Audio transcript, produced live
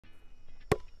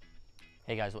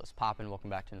Hey guys, what's poppin'? Welcome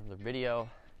back to another video.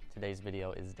 Today's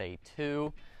video is day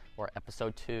 2 or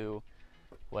episode 2,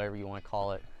 whatever you want to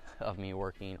call it, of me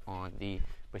working on the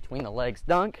between the legs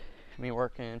dunk, me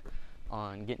working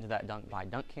on getting to that dunk by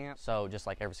dunk camp. So just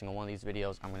like every single one of these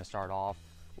videos, I'm going to start off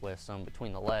with some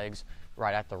between the legs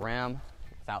right at the rim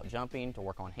without jumping to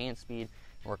work on hand speed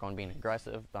and work on being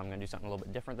aggressive. But I'm going to do something a little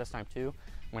bit different this time too.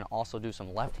 I'm going to also do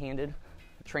some left-handed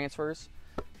transfers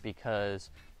because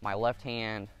my left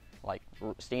hand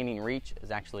standing reach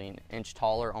is actually an inch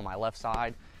taller on my left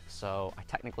side, so I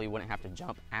technically wouldn't have to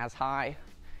jump as high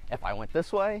if I went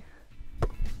this way.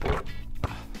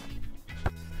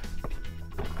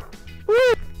 Woo!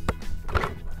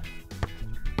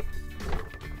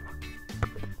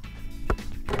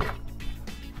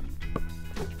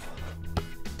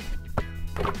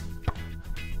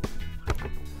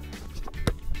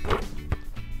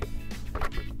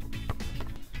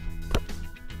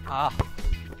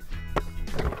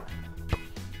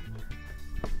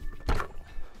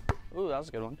 Ooh, that was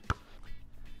a good one.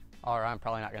 All right, I'm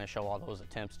probably not going to show all those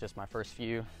attempts, just my first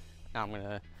few. Now I'm going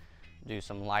to do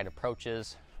some light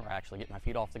approaches where I actually get my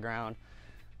feet off the ground,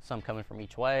 some coming from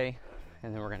each way,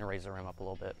 and then we're going to raise the rim up a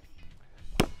little bit.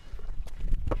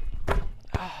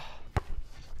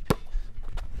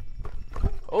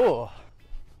 Oh.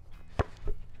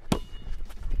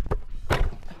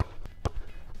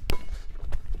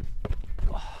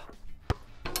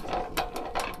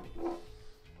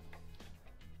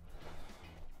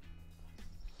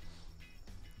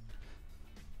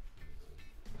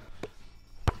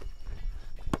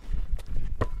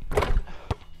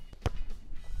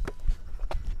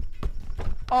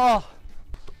 Oh!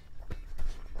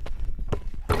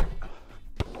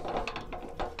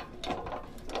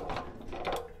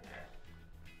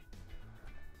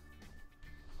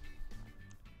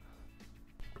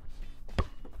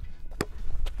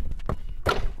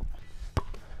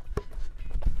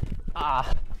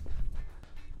 Ah!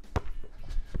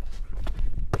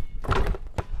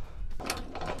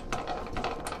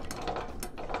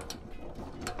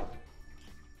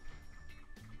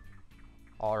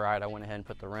 All right, I went ahead and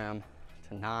put the rim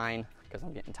to 9 because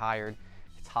I'm getting tired.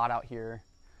 It's hot out here.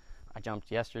 I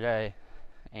jumped yesterday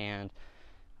and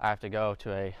I have to go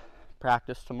to a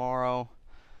practice tomorrow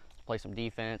to play some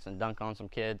defense and dunk on some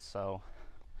kids, so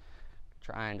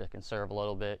trying to conserve a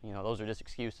little bit. You know, those are just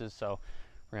excuses, so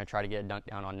we're gonna try to get a dunk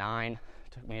down on 9. It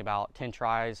took me about 10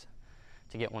 tries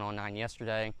to get one on 9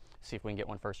 yesterday. See if we can get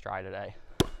one first try today.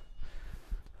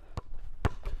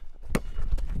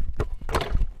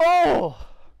 Oh!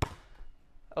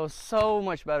 That was so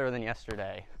much better than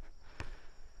yesterday.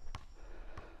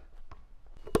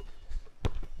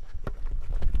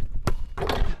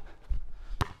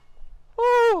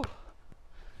 Woo!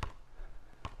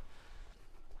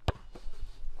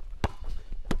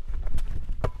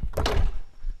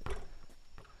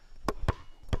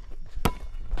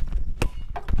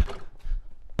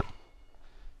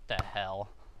 The hell?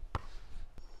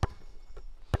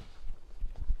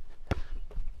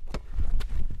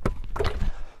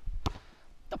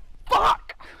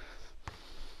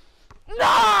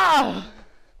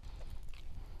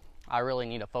 I really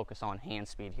need to focus on hand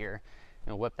speed here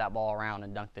and whip that ball around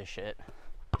and dunk this shit.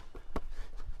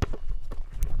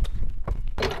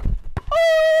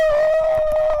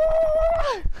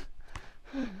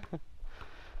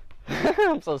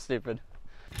 I'm so stupid.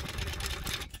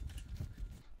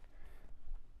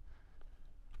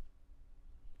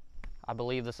 I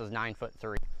believe this is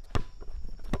 9'3".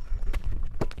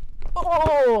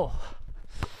 Oh!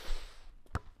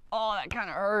 Oh, that kind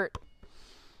of hurt.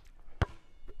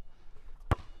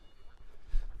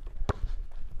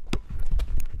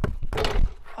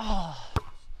 Oh,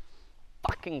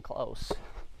 fucking close.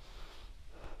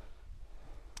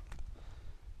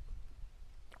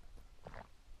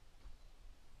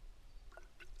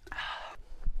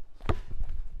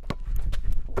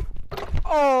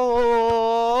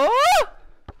 Oh!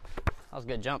 That was a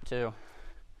good jump too.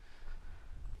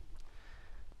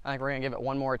 I think we're gonna give it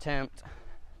one more attempt,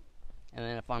 and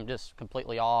then if I'm just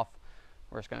completely off,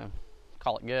 we're just gonna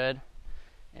call it good.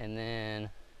 And then,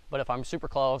 but if I'm super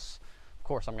close, of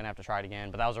course I'm gonna have to try it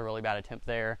again. But that was a really bad attempt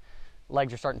there.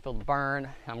 Legs are starting to feel the burn.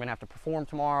 I'm gonna have to perform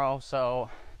tomorrow, so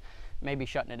maybe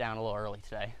shutting it down a little early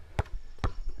today.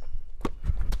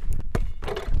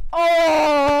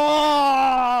 Oh,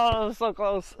 so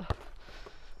close.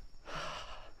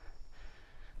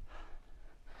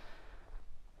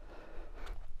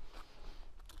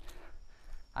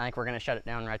 I think we're going to shut it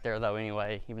down right there though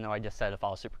anyway, even though I just said if I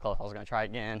was super close I was going to try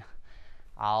again.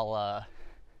 I'll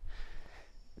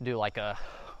do like a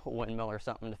windmill or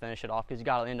something to finish it off, because you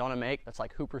got to end on a make. That's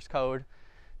like Hooper's code.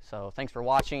 So thanks for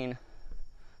watching.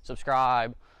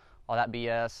 Subscribe, all that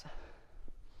BS.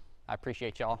 I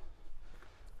appreciate y'all.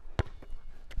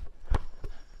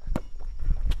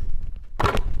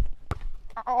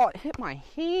 Oh, it hit my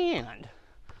hand.